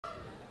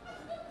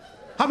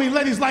How many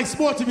ladies like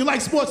sports? If you like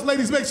sports,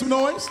 ladies, make some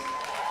noise.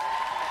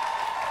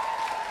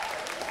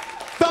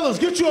 Fellas,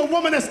 get you a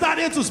woman that's not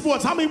into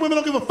sports. How many women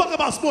don't give a fuck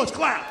about sports?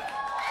 Clap.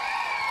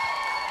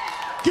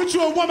 Get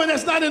you a woman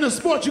that's not into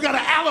sports. You got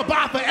an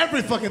alibi for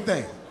every fucking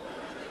thing.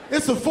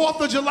 It's the 4th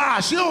of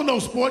July. She don't know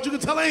sports. You can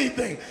tell her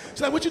anything.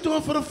 She's like, what you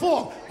doing for the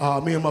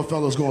 4th? Me and my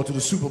fellas going to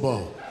the Super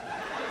Bowl.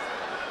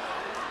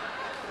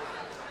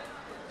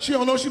 She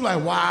don't know. She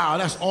like, wow,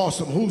 that's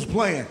awesome. Who's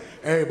playing?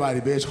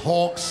 Everybody, bitch.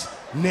 Hawks,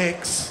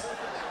 Knicks,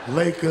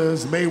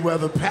 Lakers,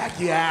 Mayweather,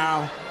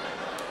 Pacquiao.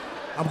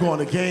 I'm going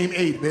to game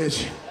 8,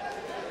 bitch.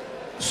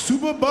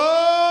 Super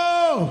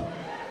Bowl!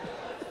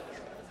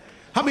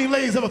 How many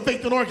ladies ever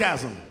faked an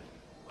orgasm?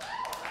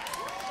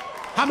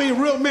 How many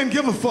real men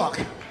give a fuck?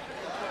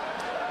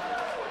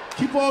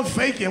 Keep on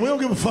faking. We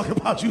don't give a fuck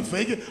about you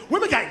faking.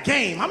 Women got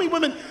game. How many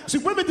women, see,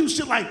 women do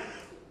shit like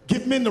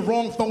give men the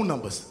wrong phone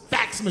numbers,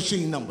 fax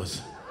machine numbers.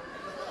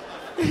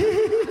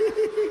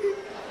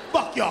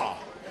 Fuck y'all.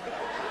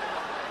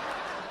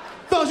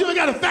 Fellas, you ain't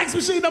got a fax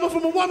machine number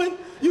from a woman?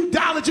 You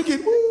dial it, you get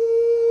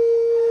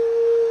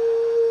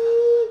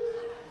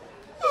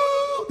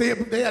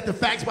They had to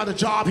fax by the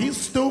job. He's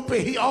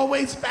stupid. He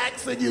always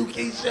faxing you,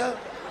 Keisha.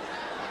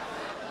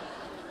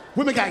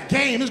 Women got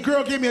game. This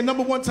girl gave me a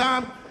number one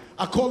time.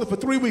 I called her for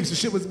 3 weeks. The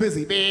shit was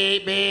busy.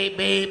 Beep, beep,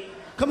 beep.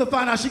 Come to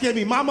find out she gave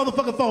me my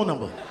motherfucking phone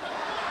number.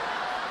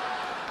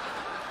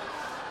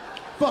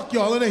 Fuck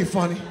y'all, it ain't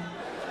funny.